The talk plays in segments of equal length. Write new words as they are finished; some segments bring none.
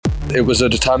It was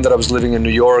at a time that I was living in New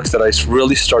York that I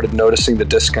really started noticing the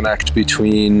disconnect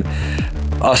between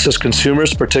us as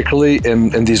consumers, particularly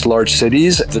in these large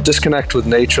cities, the disconnect with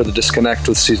nature, the disconnect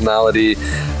with seasonality,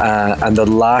 and the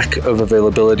lack of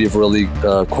availability of really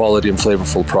quality and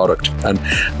flavorful product. And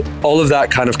all of that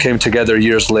kind of came together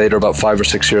years later, about 5 or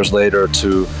 6 years later,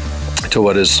 to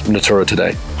what is Natura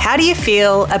today. How do you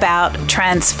feel about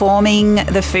transforming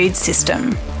the food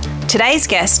system? Today's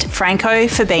guest, Franco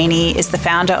Fabini, is the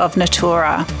founder of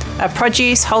Natura, a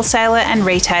produce wholesaler and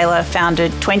retailer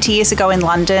founded 20 years ago in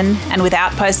London and with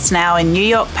outposts now in New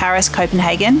York, Paris,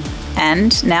 Copenhagen,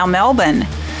 and now Melbourne.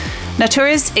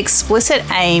 Natura's explicit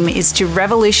aim is to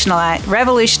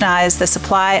revolutionize the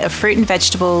supply of fruit and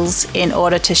vegetables in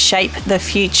order to shape the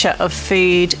future of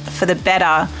food for the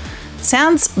better.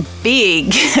 Sounds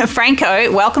big.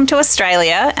 Franco, welcome to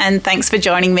Australia, and thanks for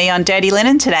joining me on Dirty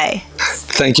Linen today.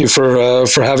 Thank you for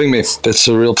having me. It's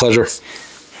a real pleasure.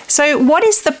 So what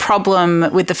is the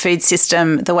problem with the food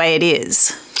system the way it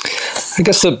is? I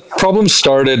guess the problem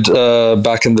started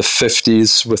back in the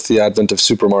 50s with the advent of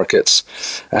supermarkets,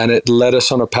 and it led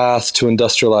us on a path to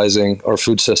industrializing our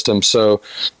food system. So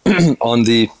on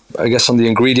the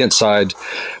ingredient side,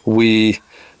 we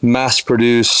mass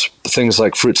produce things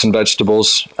like fruits and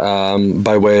vegetables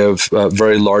by way of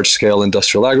very large scale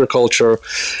industrial agriculture.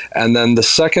 And then the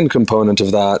second component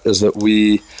of that is that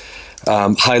we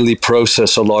highly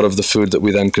process a lot of the food that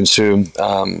we then consume.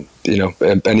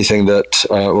 Anything that,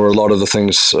 or a lot of the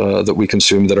things that we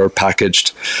consume that are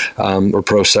packaged or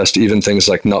processed, even things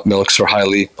like nut milks are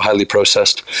highly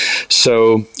processed.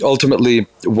 So ultimately,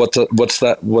 what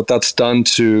that's done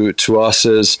to us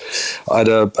is, at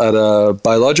a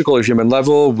biological or human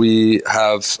level, we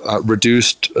have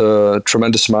reduced a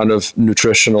tremendous amount of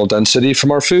nutritional density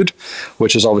from our food,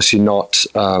 which is obviously not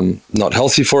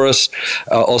healthy for us.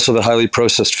 Also, the highly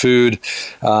processed food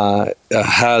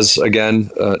has,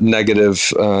 again,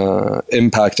 negative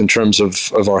impact in terms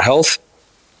of our health.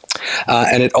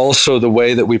 And it also, the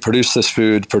way that we produce this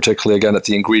food, particularly again at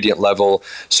the ingredient level,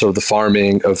 so the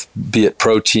farming of, be it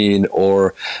protein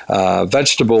or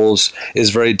vegetables, is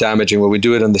very damaging. When we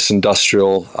do it in this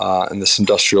industrial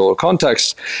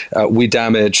context, we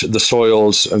damage the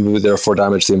soils, and we therefore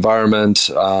damage the environment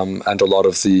and a lot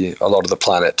of the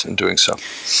planet in doing so.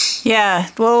 Yeah,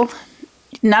 well,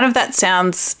 none of that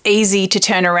sounds easy to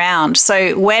turn around.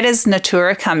 So where does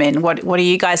Natura come in? What are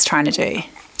you guys trying to do?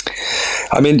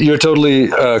 I mean, you're totally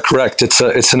correct.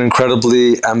 It's an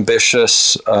incredibly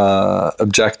ambitious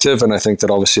objective, and I think that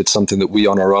obviously it's something that we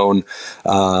on our own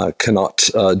cannot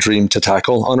dream to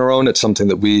tackle on our own. It's something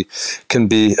that we can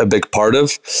be a big part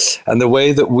of. And the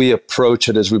way that we approach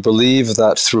it is we believe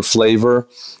that through flavor,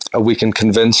 we can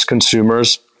convince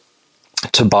consumers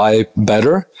to buy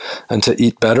better and to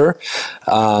eat better.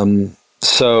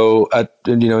 So,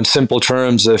 in simple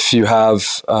terms, if you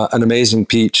have an amazing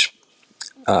peach,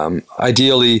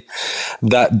 ideally,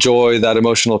 that joy, that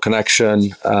emotional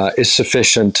connection is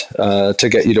sufficient to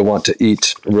get you to want to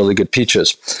eat really good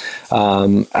peaches.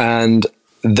 And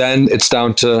then it's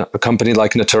down to a company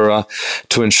like Natura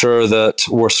to ensure that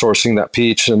we're sourcing that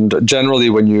peach. And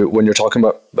generally, when you're talking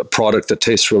about a product that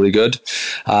tastes really good,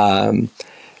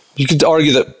 you could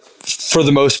argue that for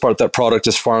the most part, that product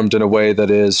is farmed in a way that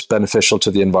is beneficial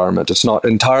to the environment. It's not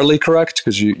entirely correct,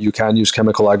 because you can use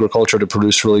chemical agriculture to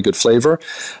produce really good flavor.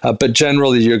 But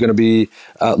generally, you're going to be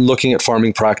looking at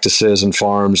farming practices and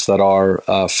farms that are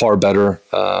far better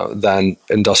than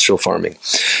industrial farming.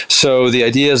 So the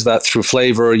idea is that through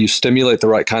flavor, you stimulate the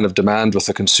right kind of demand with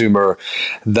the consumer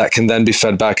that can then be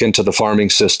fed back into the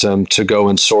farming system to go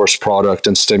and source product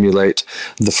and stimulate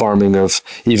the farming of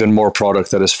even more product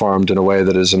that is farmed in a way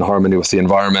that is in harmony with the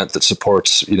environment, that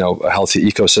supports, a healthy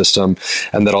ecosystem,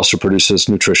 and that also produces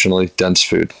nutritionally dense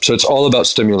food. So it's all about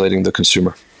stimulating the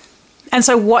consumer. And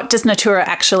so what does Natura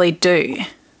actually do?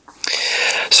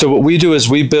 So what we do is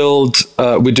if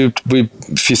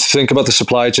you think about the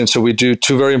supply chain, so we do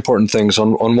two very important things.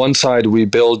 On one side, we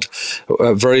build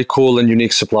very cool and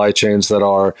unique supply chains that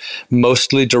are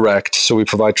mostly direct. So we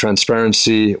provide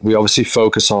transparency. We obviously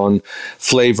focus on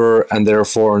flavor and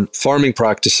therefore farming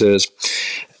practices.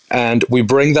 And we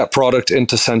bring that product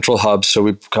into central hubs. So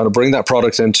we kind of bring that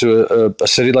product into a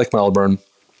city like Melbourne.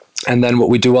 And then what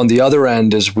we do on the other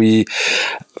end is we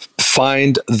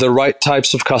find the right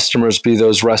types of customers, be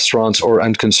those restaurants or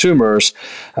end consumers,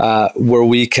 where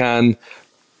we can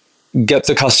get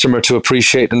the customer to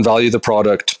appreciate and value the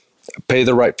product, pay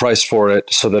the right price for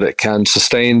it so that it can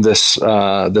sustain this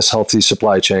healthy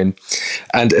supply chain,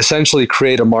 and essentially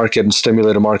create a market and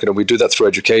stimulate a market. And we do that through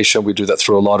education. We do that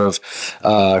through a lot of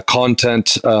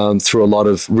content, through a lot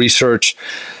of research.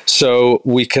 So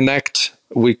we connect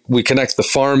the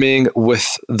farming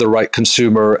with the right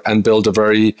consumer and build a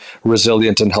very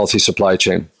resilient and healthy supply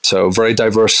chain. So very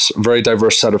diverse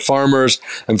set of farmers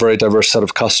and very diverse set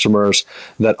of customers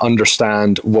that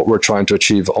understand what we're trying to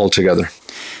achieve all together.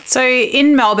 So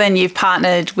in Melbourne, you've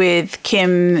partnered with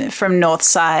Kim from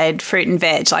Northside Fruit and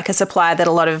Veg, like a supplier that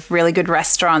a lot of really good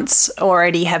restaurants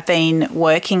already have been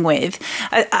working with.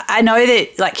 I know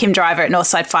that like Kim Driver at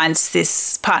Northside finds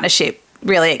this partnership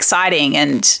really exciting,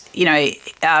 and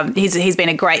he's been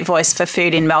a great voice for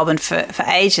food in Melbourne for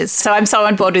ages. So I'm so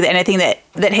on board with anything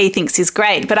that he thinks is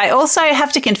great. But I also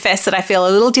have to confess that I feel a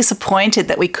little disappointed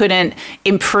that we couldn't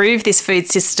improve this food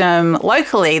system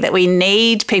locally, that we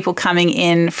need people coming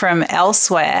in from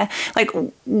elsewhere. Like,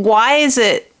 why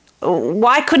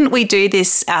couldn't we do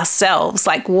this ourselves?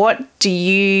 Like, what do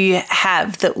you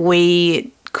have that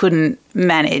we couldn't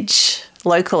manage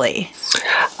locally?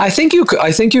 I think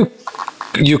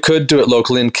you could do it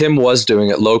locally, and Kim was doing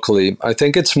it locally. I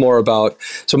think it's more about,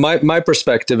 so my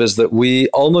perspective is that we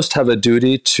almost have a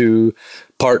duty to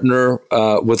partner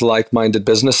with like-minded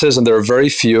businesses, and there are very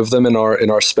few of them in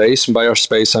our space. And by our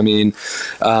space, I mean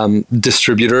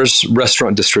distributors,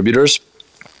 restaurant distributors.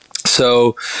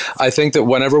 So I think that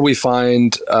whenever we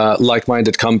find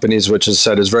like-minded companies, which as I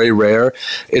said is very rare,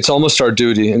 it's almost our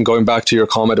duty. And going back to your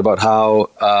comment about how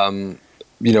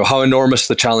how enormous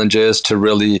the challenge is to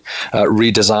really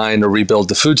redesign or rebuild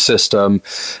the food system.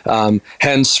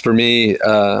 Hence, for me,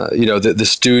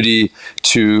 this duty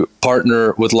to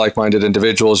partner with like-minded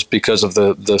individuals because of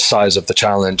the size of the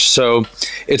challenge. So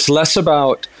it's less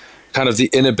about kind of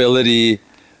the inability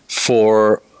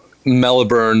for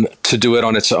Melbourne to do it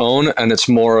on its own, and it's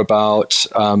more about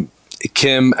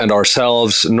Kim and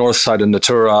ourselves, Northside and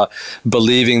Natura,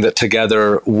 believing that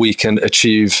together we can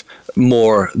achieve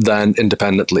more than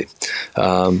independently.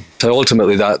 So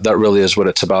ultimately, that really is what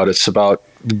it's about. It's about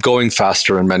going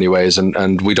faster in many ways,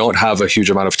 and we don't have a huge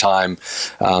amount of time.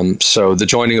 So the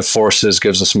joining of forces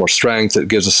gives us more strength. It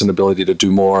gives us an ability to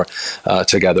do more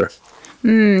together.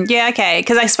 Yeah, okay.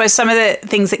 Because I suppose some of the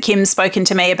things that Kim's spoken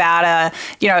to me about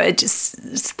are, just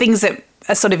things that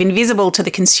are sort of invisible to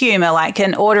the consumer, like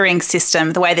an ordering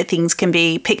system, the way that things can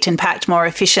be picked and packed more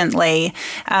efficiently.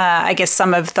 I guess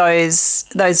some of those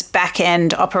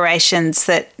back-end operations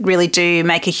that really do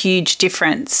make a huge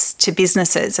difference to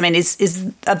businesses. I mean,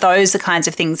 are those the kinds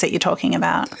of things that you're talking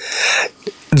about?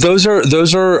 Those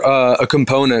are a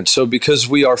component. So because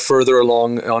we are further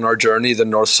along on our journey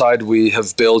than Northside, we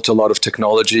have built a lot of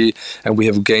technology and we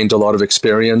have gained a lot of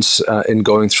experience in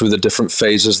going through the different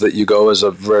phases that you go as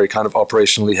a very kind of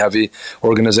operationally heavy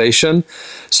organization.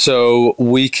 So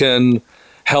we can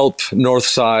help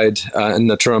Northside and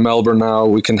Natura Melbourne now.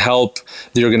 We can help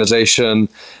the organization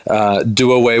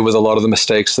do away with a lot of the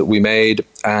mistakes that we made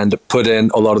and put in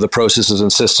a lot of the processes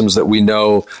and systems that we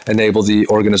know enable the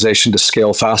organization to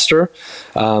scale faster.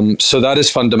 So that is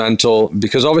fundamental,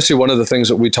 because obviously one of the things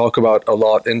that we talk about a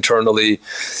lot internally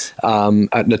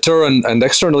at Natura and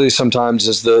externally sometimes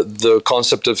is the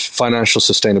concept of financial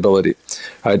sustainability.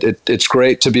 Right? It's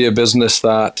great to be a business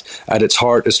that at its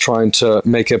heart is trying to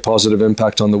make a positive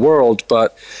impact on the world,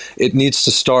 but it needs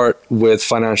to start with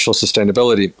financial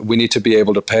sustainability. We need to be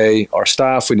able to pay our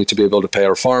staff, we need to be able to pay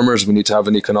our farmers, we need to have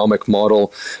an economic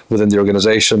model within the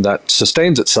organization that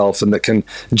sustains itself and that can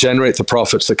generate the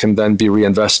profits that can then be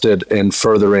reinvested in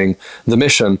furthering the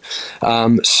mission.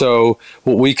 So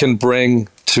what we can bring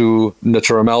to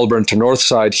Natura Melbourne, to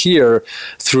Northside here,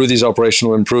 through these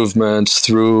operational improvements,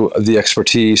 through the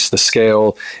expertise, the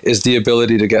scale, is the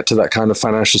ability to get to that kind of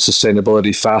financial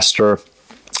sustainability faster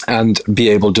and be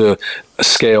able to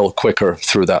scale quicker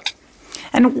through that.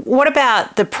 And what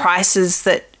about the prices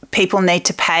that people need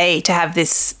to pay to have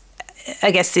this,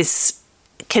 I guess, this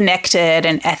connected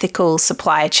and ethical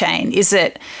supply chain? Is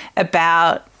it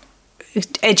about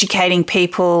educating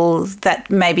people that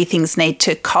maybe things need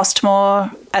to cost more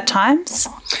at times?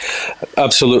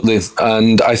 Absolutely.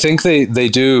 And I think they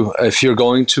do. If you're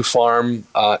going to farm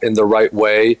in the right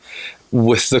way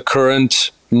with the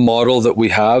current model that we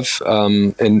have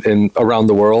in around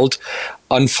the world,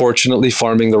 unfortunately,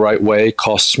 farming the right way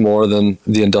costs more than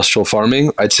the industrial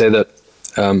farming. I'd say that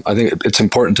I think it's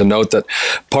important to note that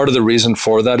part of the reason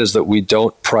for that is that we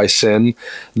don't price in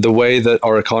the way that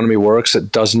our economy works.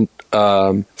 It doesn't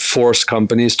force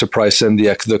companies to price in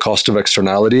the cost of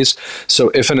externalities. So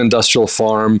if an industrial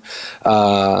farm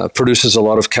produces a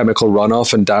lot of chemical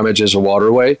runoff and damages a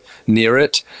waterway near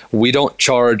it, we don't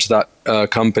charge that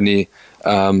company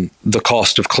the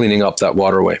cost of cleaning up that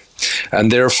waterway.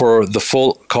 And therefore, the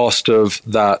full cost of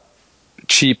that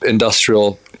cheap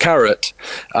industrial carrot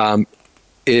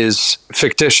is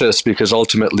fictitious, because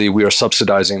ultimately we are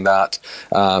subsidizing that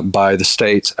by the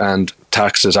state, and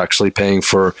tax is actually paying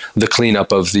for the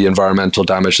cleanup of the environmental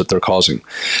damage that they're causing.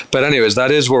 But anyways,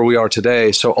 that is where we are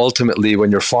today. So ultimately,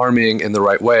 when you're farming in the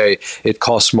right way, it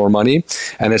costs more money.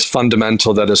 And it's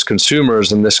fundamental that as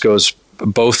consumers, and this goes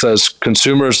both as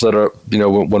consumers that are,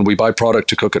 when we buy product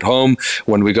to cook at home,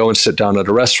 when we go and sit down at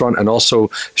a restaurant, and also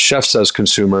chefs as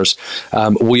consumers,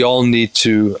 we all need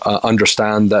to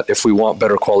understand that if we want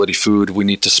better quality food, we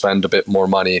need to spend a bit more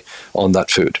money on that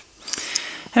food.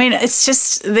 I mean, it's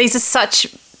just, these are such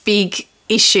big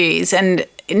issues, and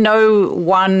no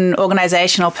one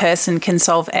organisation or person can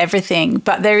solve everything,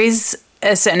 but there is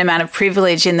a certain amount of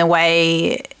privilege in the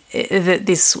way that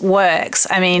this works.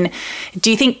 I mean, do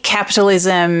you think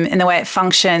capitalism in the way it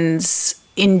functions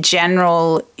in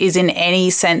general is in any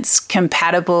sense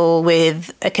compatible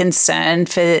with a concern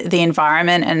for the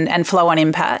environment and flow-on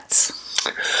impacts?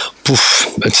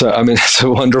 It's a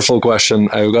wonderful question.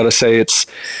 I've got to say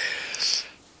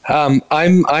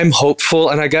I'm hopeful,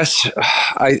 and I guess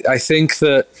I think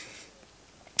that,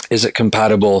 is it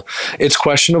compatible? It's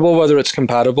questionable whether it's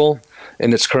compatible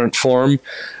in its current form.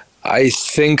 I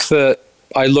think that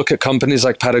I look at companies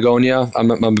like Patagonia.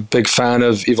 I'm a big fan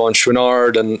of Yvon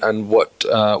Chouinard and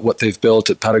what they've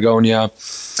built at Patagonia.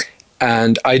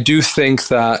 And I do think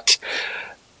that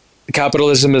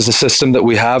capitalism is a system that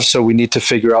we have, so we need to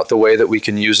figure out the way that we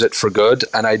can use it for good.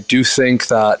 And I do think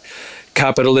that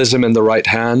capitalism in the right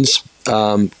hands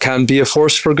can be a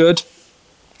force for good.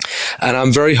 And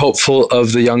I'm very hopeful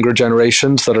of the younger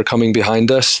generations that are coming behind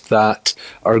us, that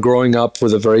are growing up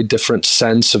with a very different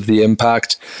sense of the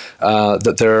impact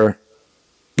that their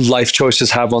life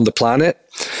choices have on the planet.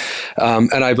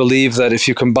 And I believe that if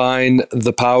you combine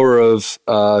the power of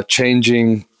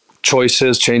changing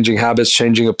choices, changing habits,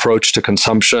 changing approach to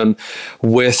consumption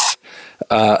with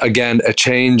again, a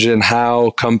change in how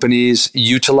companies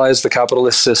utilize the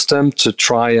capitalist system to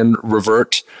try and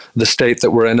revert the state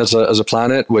that we're in as a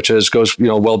planet, which goes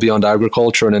well beyond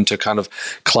agriculture and into kind of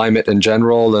climate in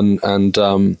general, and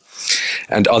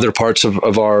other parts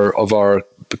of our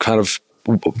kind of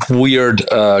weird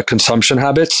consumption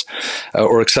habits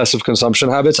or excessive consumption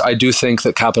habits. I do think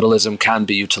that capitalism can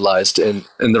be utilized in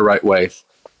the right way.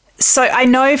 So I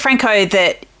know, Franco,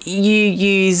 that you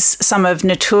use some of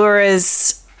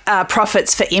Natura's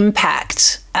profits for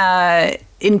impact,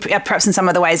 perhaps in some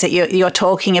of the ways that you're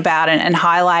talking about and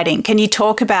highlighting. Can you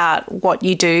talk about what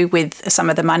you do with some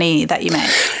of the money that you make?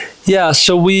 Yeah,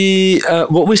 so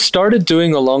what we started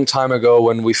doing a long time ago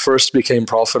when we first became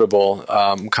profitable,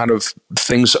 kind of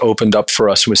things opened up for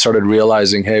us. We started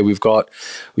realizing, hey, we've got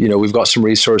some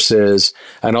resources,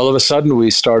 and all of a sudden we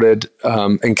started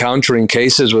encountering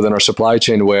cases within our supply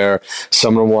chain where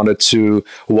someone wanted to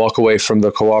walk away from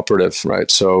the cooperative,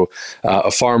 right? So a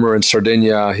farmer in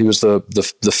Sardinia, he was the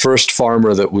first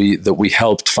farmer that we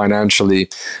helped financially.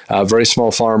 A very small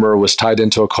farmer, was tied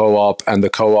into a co-op, and the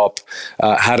co-op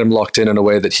had him locked in a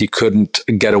way that he couldn't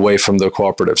get away from the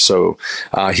cooperative. So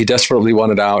he desperately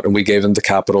wanted out, and we gave him the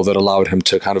capital that allowed him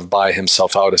to kind of buy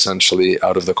himself out, essentially,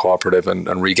 out of the cooperative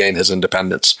and regain his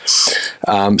independence.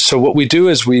 So what we do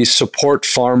is we support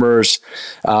farmers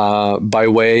by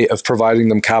way of providing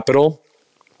them capital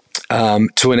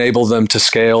to enable them to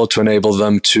scale, to enable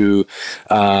them to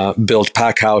build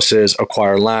pack houses,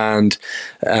 acquire land.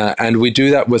 And we do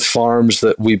that with farms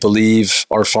that we believe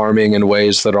are farming in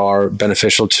ways that are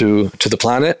beneficial to the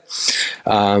planet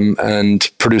and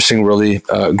producing really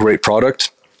great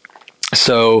product.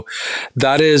 So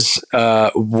that is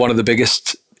one of the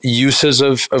biggest uses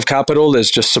of capital, is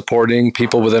just supporting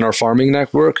people within our farming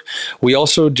network. We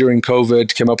also, during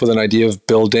COVID, came up with an idea of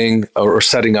building, or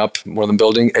setting up, more than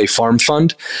building, a farm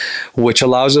fund, which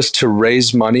allows us to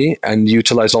raise money and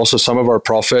utilize also some of our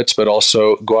profits, but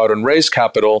also go out and raise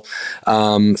capital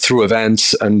through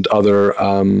events and other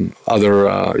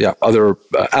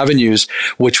avenues,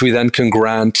 which we then can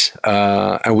grant.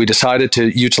 And we decided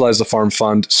to utilize the farm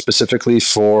fund specifically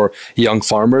for young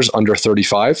farmers under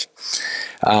 35.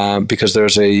 Because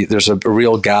there's a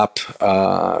real gap.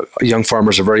 Young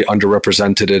farmers are very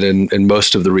underrepresented in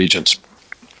most of the regions.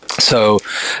 So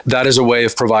that is a way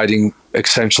of providing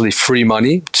essentially free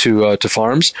money to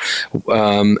farms.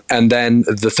 And then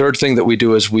the third thing that we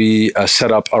do is we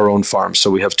set up our own farms.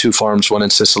 So we have 2 farms, one in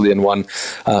Sicily and one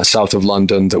south of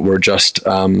London that we're just,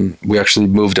 we actually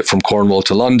moved it from Cornwall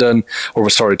to London, or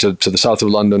sorry, to the south of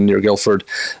London near Guildford.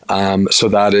 So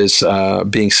that is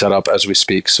being set up as we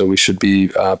speak. So we should be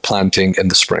planting in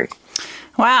the spring.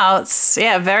 Wow, it's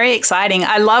very exciting.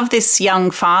 I love this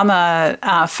young farmer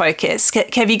focus.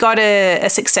 Have you got a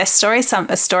success story,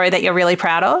 a story that you're really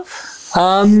proud of?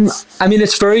 I mean,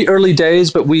 it's very early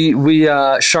days, but we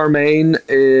Charmaine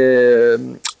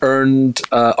earned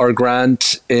our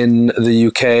grant in the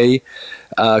UK.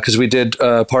 Because we did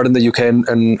part in the UK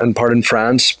and part in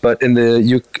France, but in the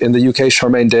UK,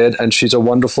 Charmaine did, and she's a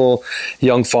wonderful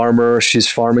young farmer. She's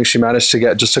farming. She managed to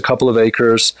get just a couple of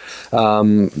acres,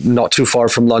 not too far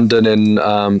from London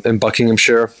in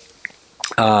Buckinghamshire.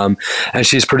 And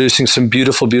she's producing some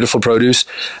beautiful, beautiful produce.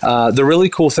 The really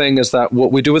cool thing is that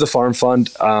what we do with the Farm Fund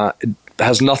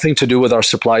has nothing to do with our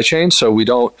supply chain. So we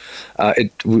don't,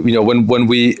 when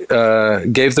we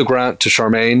gave the grant to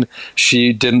Charmaine,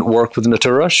 she didn't work with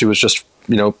Natura. She was just,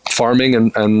 farming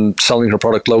and selling her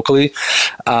product locally.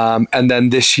 And then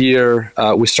this year,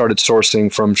 we started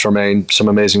sourcing from Charmaine some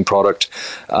amazing product.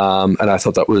 And I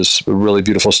thought that was a really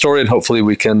beautiful story. And hopefully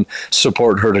we can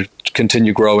support her to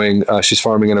continue growing. She's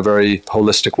farming in a very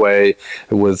holistic way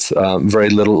with very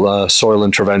little soil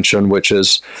intervention, which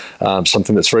is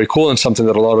something that's very cool and something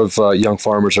that a lot of young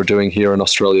farmers are doing here in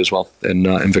Australia as well, in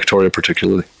Victoria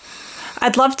particularly.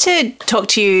 I'd love to talk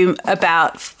to you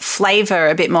about flavour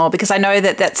a bit more, because I know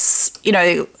that that's,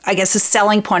 I guess the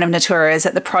selling point of Natura is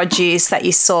that the produce that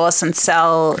you source and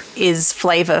sell is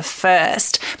flavour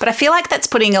first. But I feel like that's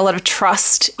putting a lot of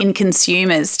trust in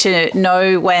consumers to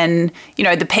know when,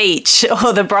 the peach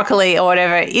or the broccoli or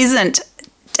whatever isn't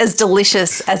as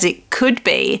delicious as it could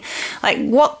be.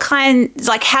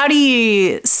 How do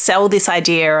you sell this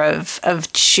idea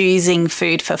of choosing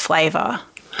food for flavour?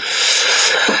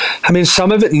 I mean,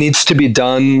 some of it needs to be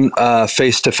done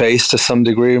face-to-face to some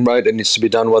degree, right? It needs to be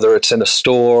done whether it's in a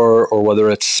store or whether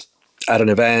it's at an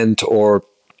event, or,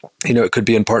 it could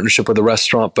be in partnership with a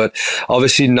restaurant. But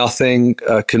obviously nothing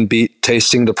can beat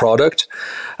tasting the product.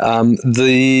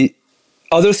 The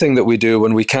other thing that we do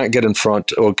when we can't get in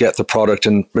front or get the product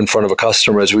in front of a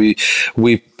customer is we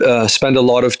spend a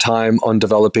lot of time on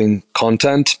developing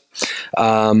content.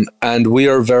 And we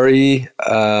are very,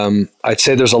 I'd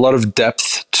say there's a lot of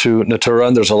depth to Natura,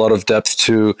 and there's a lot of depth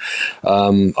to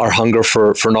our hunger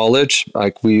for knowledge.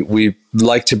 Like we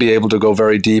like to be able to go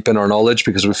very deep in our knowledge,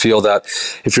 because we feel that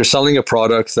if you're selling a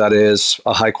product that is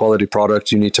a high quality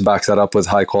product, you need to back that up with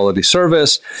high quality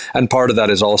service. And part of that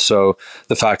is also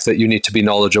the fact that you need to be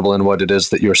knowledgeable in what it is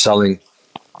that you're selling.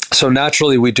 So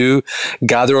naturally, we do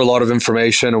gather a lot of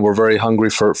information, and we're very hungry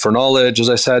for knowledge, as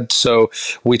I said. So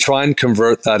we try and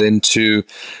convert that into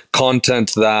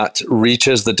content that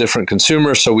reaches the different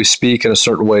consumers. So we speak in a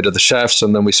certain way to the chefs,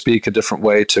 and then we speak a different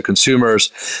way to consumers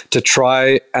to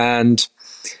try and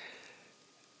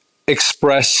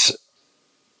express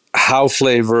how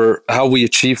we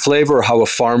achieve flavor, or how a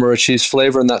farmer achieves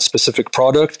flavor in that specific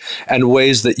product, and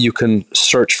ways that you can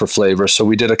search for flavor. So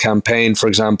we did a campaign, for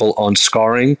example, on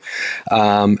scarring,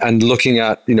 and looking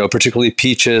at, particularly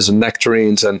peaches and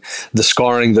nectarines and the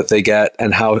scarring that they get,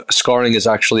 and how scarring is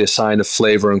actually a sign of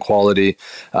flavor and quality.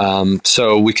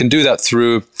 So we can do that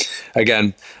through,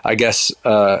 again, I guess,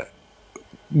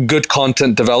 good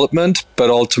content development, but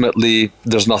ultimately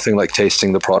there's nothing like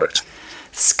tasting the product.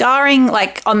 Scarring,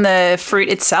 like on the fruit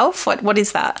itself? What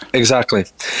is that? Exactly.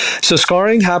 So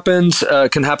scarring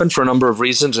can happen for a number of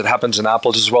reasons. It happens in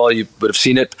apples as well. You would have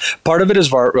seen it. Part of it is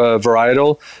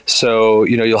varietal. So,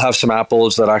 you'll have some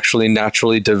apples that actually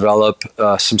naturally develop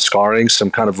some scarring,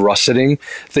 some kind of russeting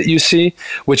that you see,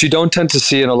 which you don't tend to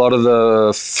see in a lot of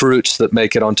the fruits that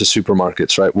make it onto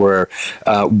supermarkets, right? Where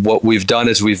what we've done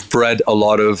is we've bred a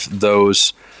lot of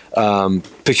those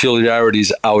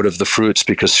peculiarities out of the fruits,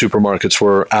 because supermarkets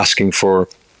were asking for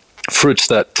fruits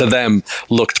that to them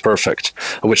looked perfect,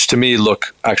 which to me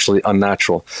look actually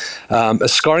unnatural.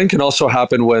 Scarring can also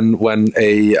happen when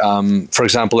for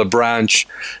example, a branch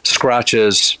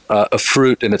scratches a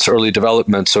fruit in its early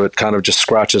development. So it kind of just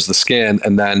scratches the skin,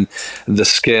 and then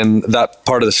that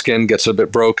part of the skin gets a bit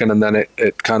broken, and then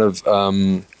it kind of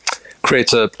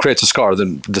creates a scar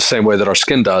the same way that our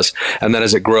skin does, and then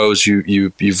as it grows,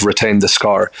 you've retained the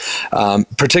scar.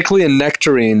 Particularly in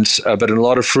nectarines, but in a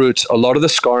lot of fruits, a lot of the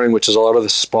scarring, which is a lot of the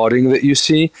spotting that you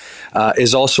see,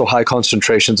 is also high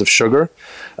concentrations of sugar.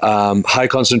 High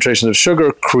concentrations of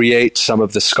sugar create some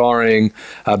of the scarring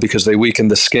because they weaken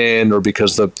the skin, or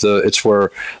because it's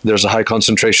where there's a high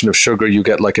concentration of sugar, you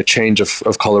get like a change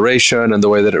of coloration and the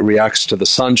way that it reacts to the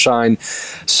sunshine.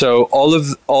 So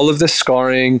all of this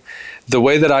scarring, the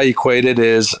way that I equate it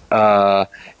is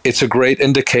it's a great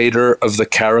indicator of the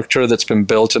character that's been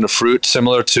built in a fruit,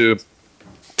 similar to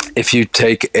if you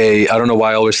take I don't know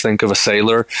why I always think of a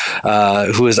sailor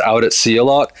who is out at sea a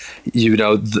lot,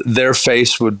 their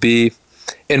face would be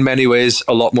in many ways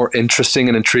a lot more interesting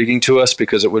and intriguing to us,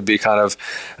 because it would be kind of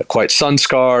quite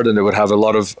sun-scarred, and it would have a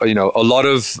lot of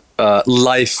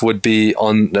life would be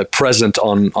present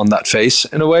on that face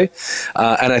in a way.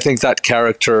 And I think that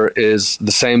character is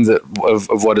the same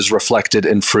of what is reflected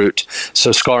in fruit.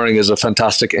 So scarring is a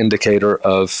fantastic indicator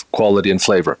of quality and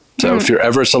flavor. So if you're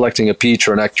ever selecting a peach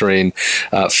or a nectarine,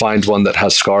 find one that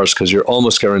has scars, because you're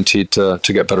almost guaranteed to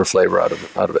get better flavor out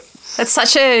of it. That's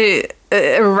such a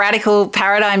radical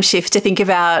paradigm shift to think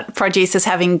about produce as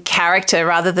having character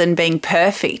rather than being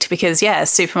perfect, because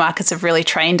supermarkets have really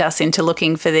trained us into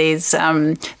looking for these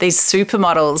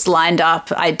supermodels lined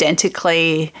up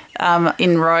identically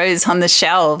in rows on the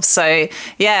shelves. So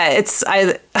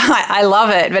I love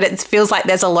it, but it feels like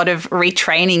there's a lot of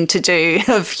retraining to do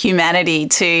of humanity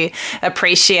to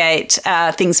appreciate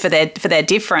things for their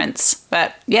difference.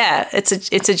 But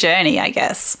it's a journey, I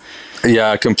guess.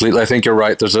 Yeah, completely. I think you're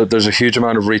right. There's a huge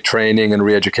amount of retraining and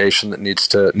re-education that needs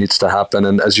to happen.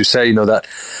 And as you say, that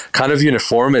kind of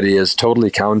uniformity is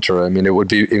totally counter. I mean, it would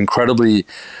be incredibly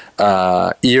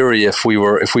eerie if we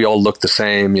all looked the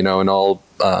same, and all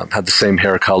had the same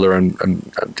hair color, and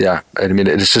I mean,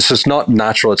 it's not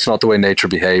natural. It's not the way nature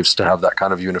behaves to have that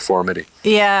kind of uniformity.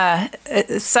 Yeah,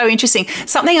 it's so interesting.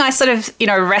 Something I sort of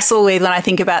wrestle with when I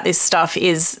think about this stuff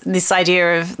is this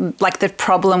idea of like the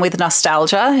problem with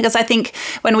nostalgia, because I think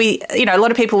when a lot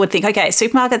of people would think, okay,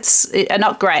 supermarkets are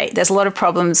not great. There's a lot of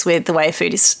problems with the way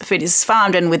food is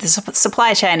farmed and with the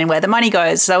supply chain and where the money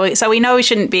goes. So we know we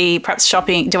shouldn't be perhaps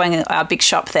doing a big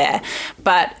shop there,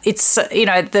 but it's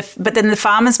but then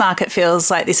the farmers market feels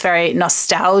like this very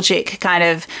nostalgic kind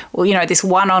of, this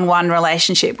one-on-one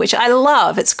relationship, which I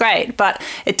love. It's great, but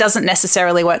it doesn't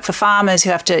necessarily work for farmers who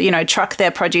have to, truck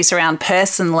their produce around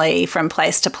personally from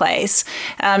place to place.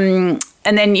 And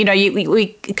then, we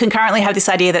concurrently have this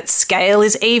idea that scale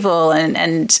is evil,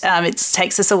 and it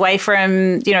takes us away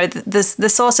from, the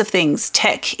source of things.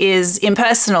 Tech is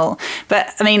impersonal.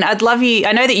 But, I mean, I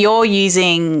know that you're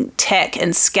using tech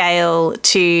and scale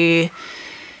to,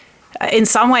 in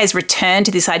some ways, return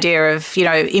to this idea of,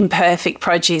 imperfect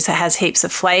produce that has heaps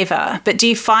of flavour. But do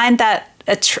you find that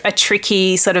a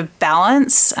tricky sort of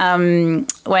balance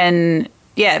when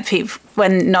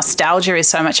nostalgia is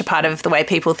so much a part of the way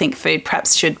people think food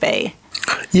perhaps should be?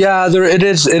 Yeah, it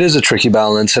is a tricky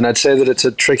balance, and I'd say that it's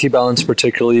a tricky balance,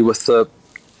 particularly with the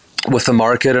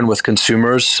market and with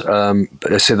consumers.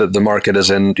 I say that the market is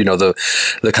in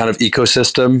the kind of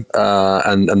ecosystem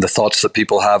and the thoughts that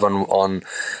people have on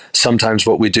sometimes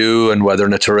what we do and whether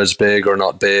Natura is big or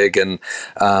not big, and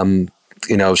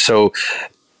so.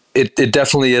 It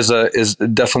definitely is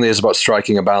about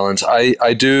striking a balance.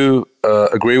 I do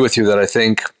agree with you that I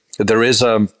think there is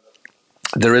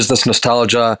this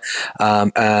nostalgia,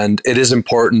 and it is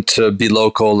important to be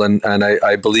local, and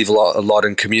I believe a lot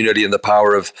in community and the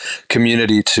power of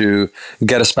community to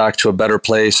get us back to a better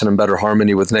place and in better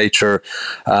harmony with nature.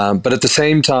 But at the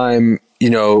same time,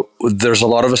 there's a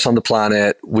lot of us on the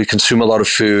planet. We consume a lot of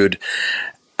food,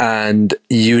 and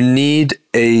you need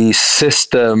a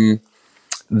system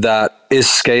that is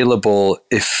scalable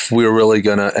if we're really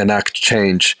going to enact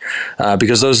change,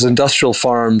 because those industrial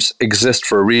farms exist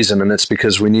for a reason, and it's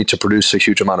because we need to produce a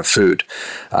huge amount of food.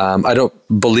 I don't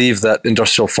believe that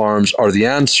industrial farms are the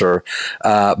answer,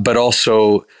 but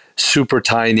also super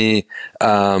tiny,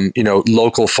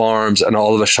 local farms and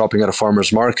all of us shopping at a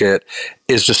farmer's market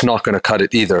is just not going to cut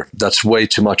it either. That's way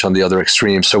too much on the other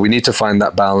extreme. So we need to find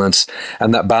that balance.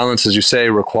 And that balance, as you say,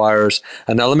 requires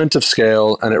an element of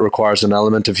scale, and it requires an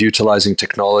element of utilizing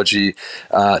technology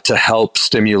to help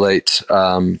stimulate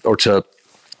or to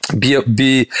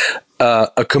be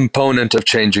a component of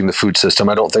changing the food system.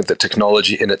 I don't think that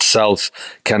technology in itself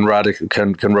can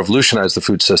revolutionize the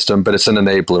food system, but it's an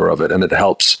enabler of it, and it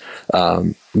helps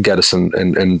get us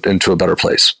into a better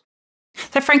place.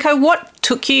 So, Franco, what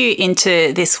took you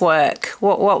into this work?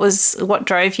 What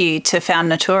drove you to found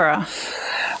Natura?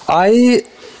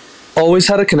 Always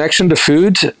had a connection to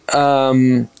food.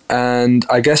 And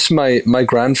I guess my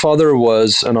grandfather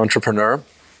was an entrepreneur,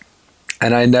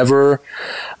 and I never,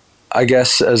 I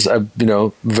guess, as a,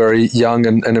 very young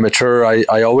and immature,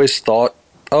 I always thought,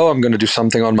 oh, I'm going to do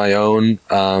something on my own.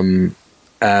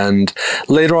 And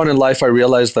later on in life, I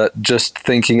realized that just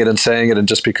thinking it and saying it, and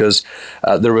just because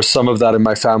there was some of that in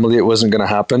my family, it wasn't going to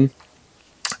happen.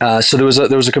 So there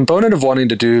was a component of wanting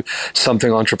to do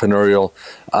something entrepreneurial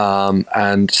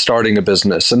and starting a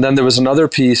business, and then there was another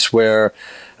piece where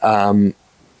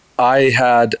I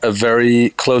had a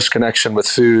very close connection with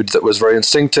food that was very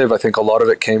instinctive. I think a lot of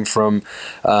it came from,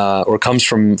 or comes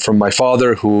from my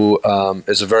father, who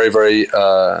is a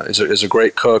is a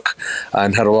great cook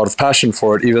and had a lot of passion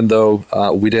for it. Even though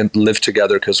we didn't live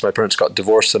together because my parents got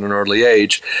divorced at an early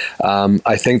age,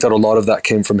 I think that a lot of that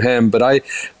came from him. But I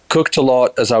cooked a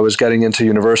lot as I was getting into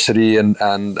university and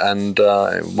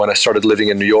when I started living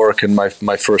in New York and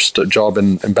my first job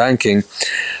in banking.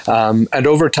 And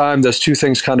over time, those two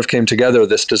things kind of came together,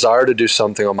 this desire to do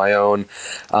something on my own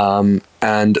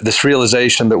and this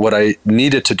realization that what I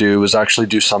needed to do was actually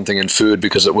do something in food,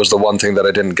 because it was the one thing that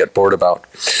I didn't get bored about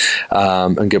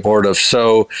and get bored of.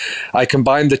 So I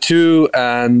combined the two,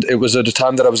 and it was at a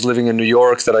time that I was living in New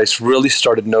York that I really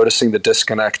started noticing the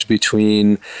disconnect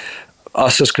between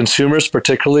us as consumers,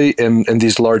 particularly in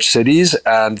these large cities,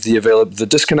 and the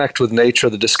disconnect with nature,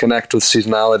 the disconnect with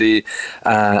seasonality,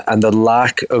 and the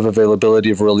lack of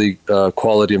availability of really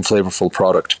quality and flavorful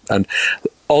product. And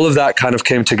all of that kind of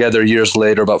came together years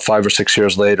later, about 5 or 6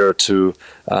 years later, to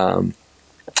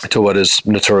what is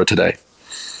Natura today.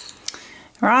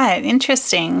 Right,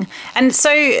 interesting. And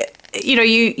so,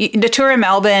 Natura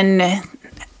Melbourne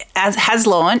has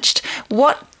launched.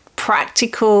 What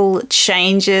practical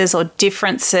changes or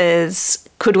differences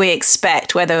could we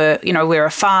expect, whether we're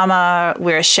a farmer,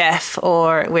 we're a chef,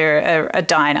 or we're a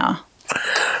diner?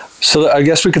 So I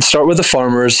guess we could start with the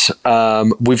farmers.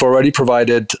 We've already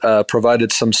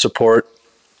provided some support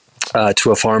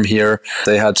to a farm here.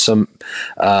 They had some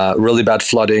really bad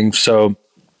flooding, so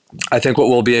I think what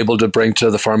we'll be able to bring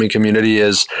to the farming community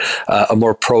is a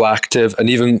more proactive, and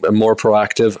even a more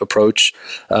proactive approach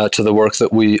to the work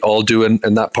that we all do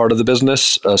in that part of the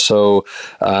business. So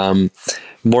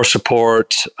more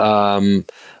support,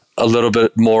 a little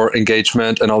bit more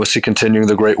engagement, and obviously continuing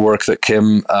the great work that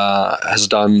Kim has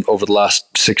done over the last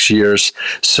 6 years.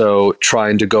 So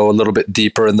trying to go a little bit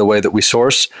deeper in the way that we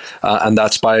source, and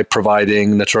that's by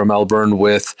providing Natura Melbourne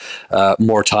with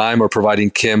more time, or providing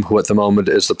Kim, who at the moment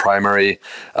is the primary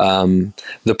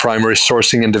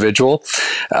sourcing individual.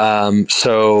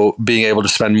 So being able to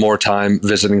spend more time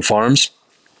visiting farms.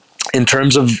 In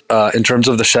terms of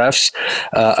the chefs,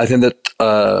 I think that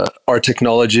our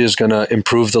technology is going to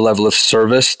improve the level of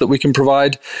service that we can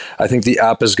provide. I think the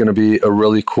app is going to be a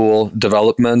really cool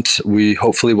development. We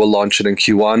hopefully will launch it in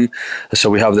Q1. So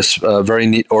we have this very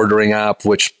neat ordering app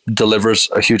which delivers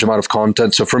a huge amount of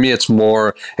content. So for me, it's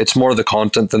more the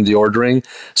content than the ordering.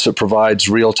 So it provides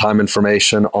real-time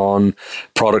information on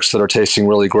products that are tasting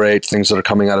really great, things that are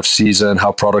coming out of season,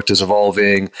 how product is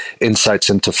evolving, insights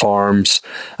into farms.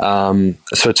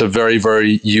 So it's a very,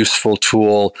 very useful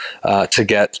tool to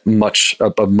get a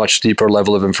much deeper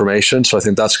level of information. So I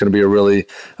think that's going to be a really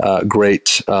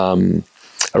great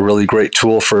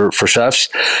tool for chefs.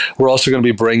 We're also going to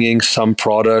be bringing some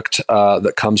product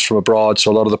that comes from abroad.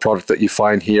 So a lot of the product that you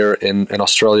find here in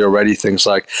Australia already, things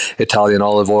like Italian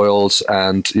olive oils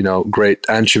and great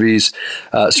anchovies.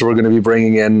 So we're going to be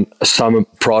bringing in some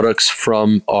products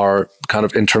from our kind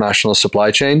of international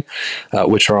supply chain,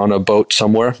 which are on a boat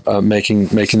somewhere, making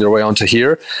their way onto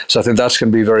here. So I think that's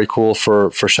going to be very cool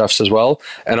for chefs as well.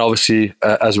 And obviously,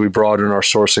 as we broaden our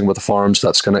sourcing with the farms,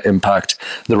 that's going to impact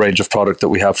the range of product that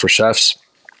we have for chefs.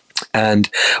 And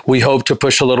we hope to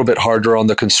push a little bit harder on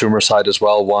the consumer side as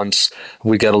well once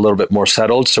we get a little bit more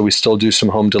settled. So we still do some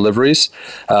home deliveries,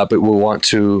 but we want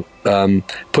to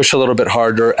push a little bit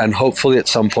harder. And hopefully at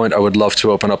some point, I would love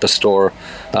to open up a store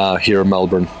here in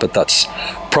Melbourne. But that's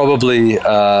probably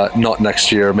not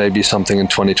next year, maybe something in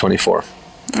 2024.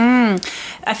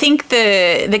 I think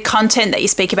the content that you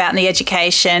speak about in the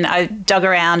education, I dug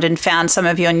around and found some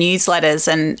of your newsletters,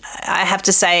 and I have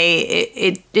to say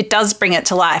it does bring it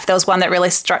to life. There was one that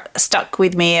really stuck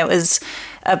with me. It was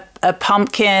a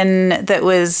pumpkin that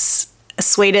was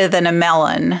sweeter than a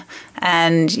melon,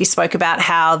 and you spoke about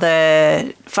how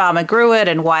the farmer grew it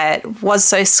and why it was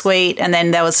so sweet, and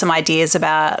then there was some ideas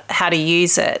about how to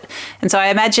use it. And so I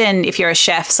imagine if you're a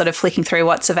chef sort of flicking through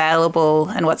what's available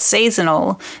and what's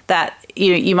seasonal, that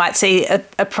you might see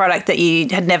a product that you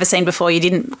had never seen before, you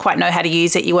didn't quite know how to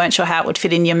use it, you weren't sure how it would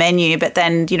fit in your menu, but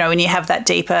then, when you have that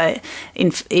deeper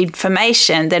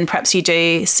information, then perhaps you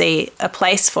do see a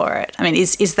place for it. I mean,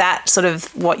 is that sort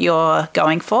of what you're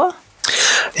going for?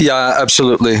 Yeah,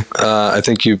 absolutely. I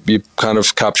think you kind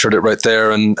of captured it right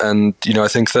there, and I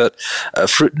think that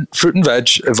fruit and veg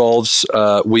evolves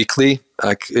weekly.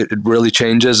 Like it really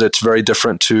changes. It's very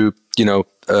different to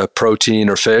protein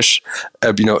or fish.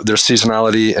 There's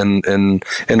seasonality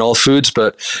in all foods,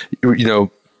 but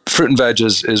fruit and veg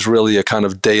is really a kind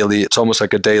of daily. It's almost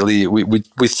like a daily.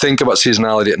 We think about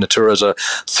seasonality at Natura as a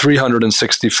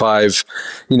 365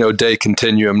 day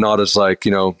continuum, not as like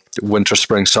winter,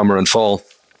 spring, summer, and fall.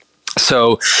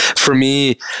 So for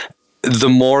me, the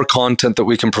more content that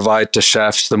we can provide to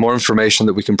chefs, the more information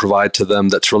that we can provide to them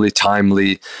that's really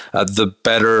timely, the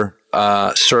better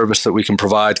service that we can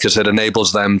provide, because it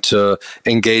enables them to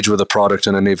engage with the product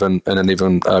in an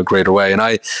even greater way. And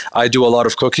I do a lot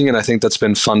of cooking, and I think that's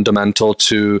been fundamental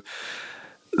to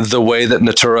the way that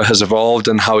Natura has evolved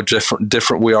and how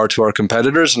different we are to our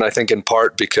competitors. And I think in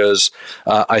part because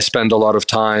I spend a lot of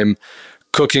time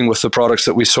cooking with the products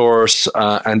that we source,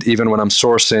 and even when I'm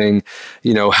sourcing,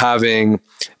 having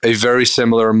a very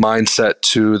similar mindset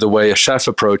to the way a chef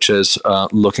approaches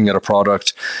looking at a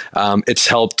product. It's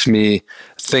helped me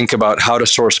think about how to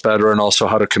source better and also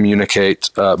how to communicate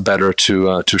better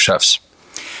to chefs.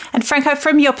 And Franco,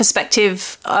 from your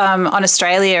perspective on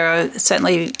Australia, or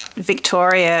certainly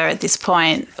Victoria at this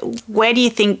point, where do you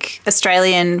think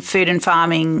Australian food and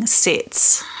farming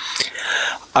sits?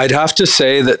 I'd have to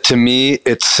say that to me,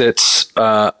 it sits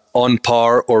on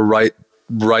par or right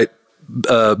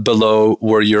below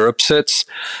where Europe sits.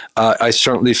 I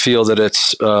certainly feel that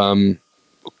it's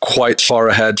quite far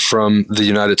ahead from the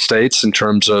United States in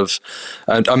terms of,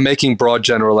 and I'm making broad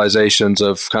generalizations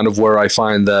of kind of where I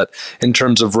find that in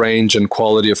terms of range and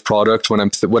quality of product,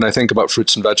 when I think about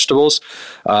fruits and vegetables,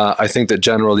 I think that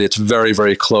generally it's very,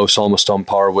 very close, almost on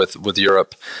par with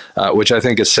Europe, which I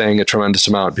think is saying a tremendous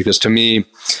amount, because to me,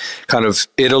 kind of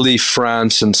Italy,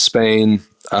 France, and Spain,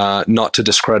 not to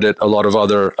discredit a lot of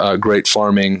other great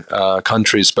farming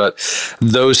countries, but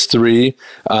those three,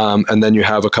 and then you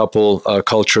have a couple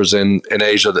cultures in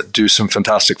Asia that do some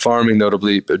fantastic farming,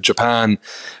 notably Japan.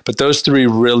 But those three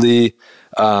really,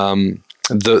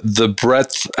 the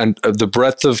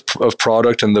breadth of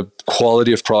product and the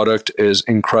quality of product is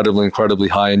incredibly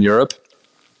high in Europe,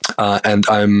 and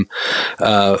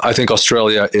I think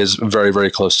Australia is very, very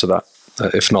close to that.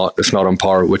 If not on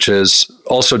par, which is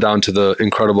also down to the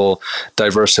incredible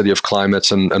diversity of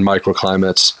climates and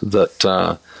microclimates that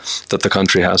the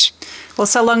country has. Well,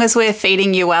 so long as we're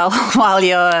feeding you well while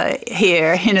you're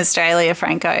here in Australia,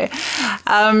 Franco.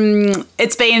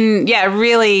 It's been,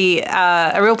 really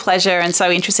a real pleasure and so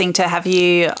interesting to have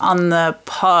you on the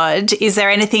pod. Is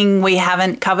there anything we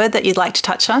haven't covered that you'd like to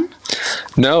touch on?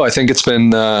 No, I think it's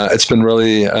been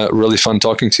really fun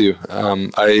talking to you.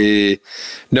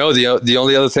 The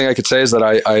only other thing I could say is that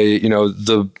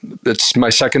it's my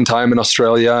second time in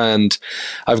Australia, and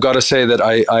I've got to say that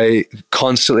I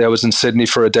was in Sydney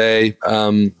for a day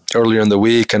earlier in the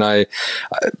week, and I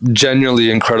genuinely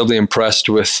incredibly impressed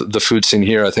with the food scene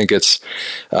here. I think it's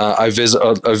I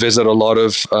visit a lot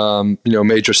of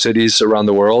major cities around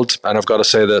the world, and I've got to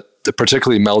say that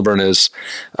particularly Melbourne is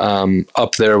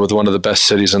up there with one of the best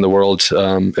cities in the world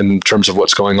in terms of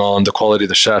what's going on. The quality of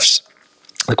the chefs,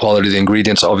 the quality of the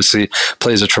ingredients obviously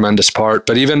plays a tremendous part,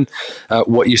 but even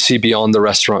what you see beyond the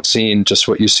restaurant scene, just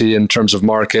what you see in terms of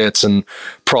markets and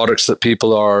products that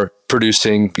people are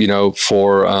producing,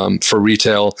 for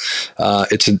retail,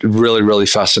 it's really, really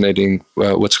fascinating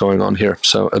what's going on here.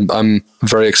 So I'm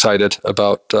very excited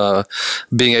about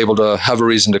being able to have a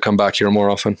reason to come back here more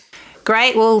often.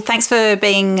 Great. Well, thanks for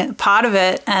being part of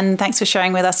it, and thanks for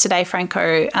sharing with us today,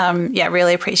 Franco.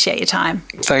 Really appreciate your time.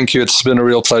 Thank you. It's been a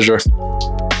real pleasure.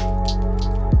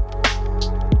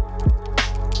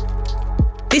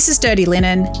 This is Dirty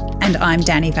Linen, and I'm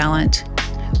Danny Vallant.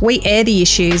 We air the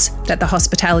issues that the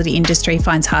hospitality industry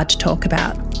finds hard to talk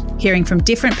about, hearing from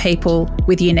different people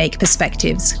with unique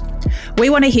perspectives. We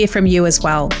want to hear from you as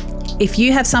well. If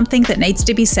you have something that needs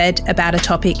to be said about a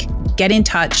topic, get in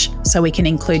touch so we can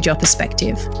include your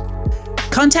perspective.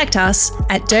 Contact us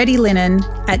at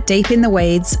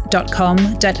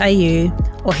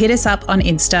dirtylinenat.deepintheweeds.com.au or hit us up on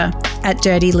Insta at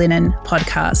Dirty Linen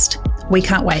Podcast. We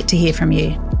can't wait to hear from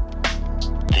you.